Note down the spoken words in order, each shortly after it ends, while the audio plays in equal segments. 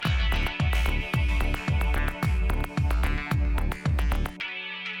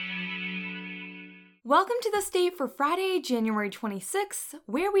Welcome to The State for Friday, January 26th,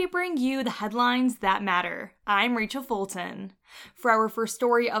 where we bring you the headlines that matter. I'm Rachel Fulton. For our first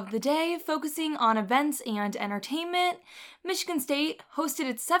story of the day, focusing on events and entertainment, Michigan State hosted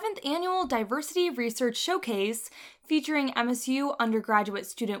its 7th annual Diversity Research Showcase featuring MSU undergraduate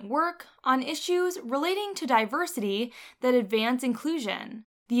student work on issues relating to diversity that advance inclusion.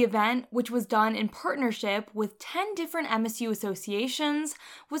 The event, which was done in partnership with 10 different MSU associations,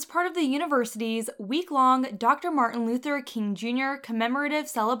 was part of the university's week-long Dr. Martin Luther King Jr. commemorative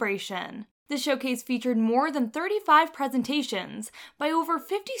celebration. The showcase featured more than 35 presentations by over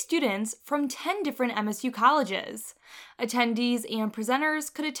 50 students from 10 different MSU colleges. Attendees and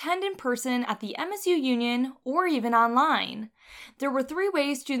presenters could attend in person at the MSU Union or even online. There were 3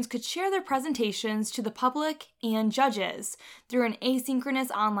 ways students could share their presentations to the public and judges: through an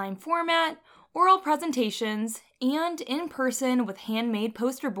asynchronous online format, oral presentations, and in person with handmade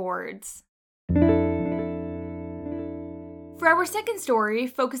poster boards. For our second story,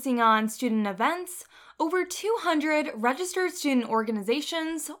 focusing on student events, over 200 registered student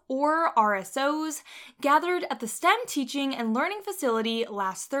organizations, or RSOs, gathered at the STEM Teaching and Learning Facility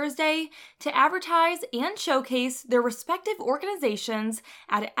last Thursday to advertise and showcase their respective organizations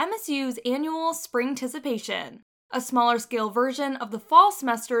at MSU's annual Springticipation. A smaller-scale version of the fall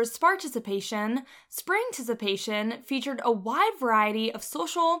semester's Springticipation, Springticipation featured a wide variety of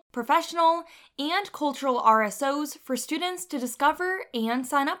social, professional, and cultural RSOs for students to discover and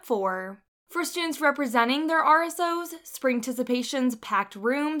sign up for. For students representing their RSOs, Springticipation's packed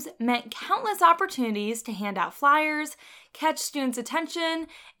rooms meant countless opportunities to hand out flyers, catch students' attention,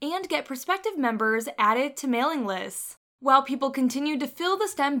 and get prospective members added to mailing lists. While people continued to fill the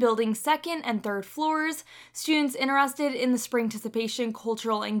STEM building's 2nd and 3rd floors, students interested in the Springticipation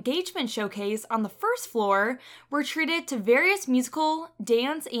Cultural Engagement Showcase on the 1st floor were treated to various musical,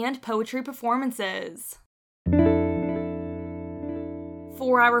 dance, and poetry performances.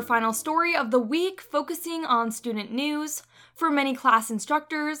 For our final story of the week, focusing on student news, for many class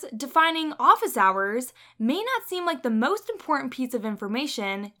instructors, defining office hours may not seem like the most important piece of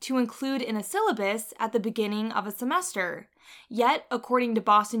information to include in a syllabus at the beginning of a semester. Yet, according to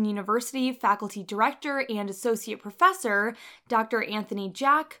Boston University faculty director and associate professor Dr. Anthony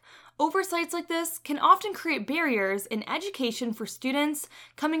Jack, oversights like this can often create barriers in education for students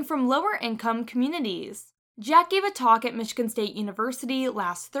coming from lower-income communities. Jack gave a talk at Michigan State University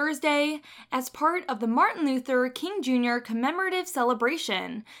last Thursday as part of the Martin Luther King Jr. commemorative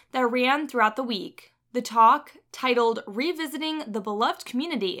celebration that ran throughout the week. The talk, titled Revisiting the Beloved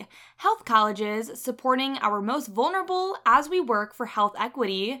Community, Health Colleges Supporting Our Most Vulnerable as We Work for Health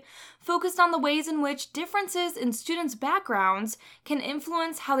Equity, focused on the ways in which differences in students' backgrounds can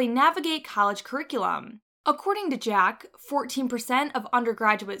influence how they navigate college curriculum. According to Jack, 14% of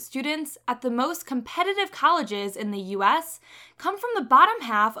undergraduate students at the most competitive colleges in the U.S. come from the bottom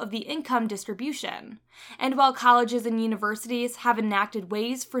half of the income distribution. And while colleges and universities have enacted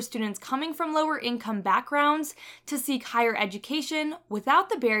ways for students coming from lower income backgrounds to seek higher education without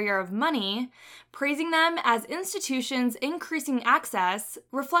the barrier of money, praising them as institutions increasing access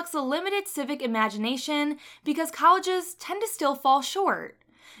reflects a limited civic imagination because colleges tend to still fall short.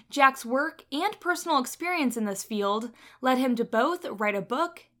 Jack's work and personal experience in this field led him to both write a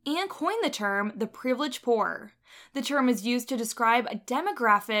book and coin the term the privileged poor. The term is used to describe a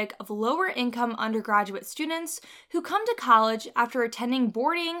demographic of lower-income undergraduate students who come to college after attending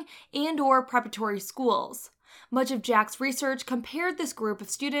boarding and/or preparatory schools. Much of Jack's research compared this group of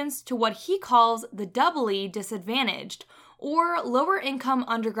students to what he calls the doubly disadvantaged, or lower-income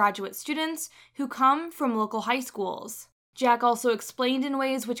undergraduate students who come from local high schools. Jack also explained in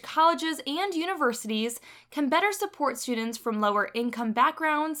ways which colleges and universities can better support students from lower income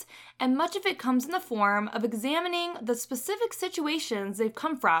backgrounds, and much of it comes in the form of examining the specific situations they've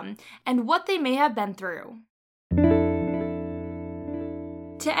come from and what they may have been through.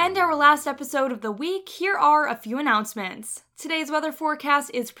 To end our last episode of the week, here are a few announcements. Today's weather forecast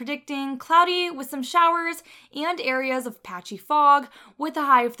is predicting cloudy with some showers and areas of patchy fog with a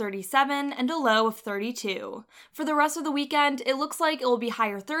high of 37 and a low of 32. For the rest of the weekend, it looks like it will be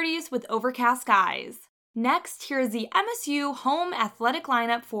higher 30s with overcast skies. Next, here is the MSU home athletic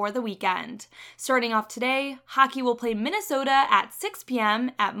lineup for the weekend. Starting off today, hockey will play Minnesota at 6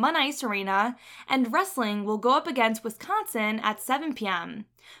 p.m. at Munn Ice Arena, and wrestling will go up against Wisconsin at 7 p.m.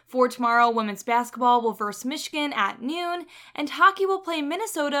 For tomorrow, women's basketball will verse Michigan at noon, and hockey will play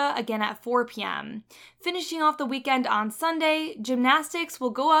Minnesota again at 4 p.m. Finishing off the weekend on Sunday, gymnastics will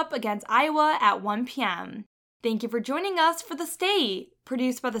go up against Iowa at 1 p.m. Thank you for joining us for The State,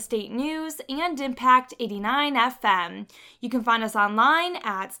 produced by the State News and Impact 89 FM. You can find us online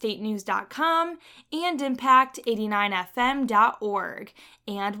at statenews.com and impact89fm.org.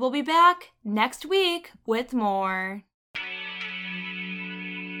 And we'll be back next week with more.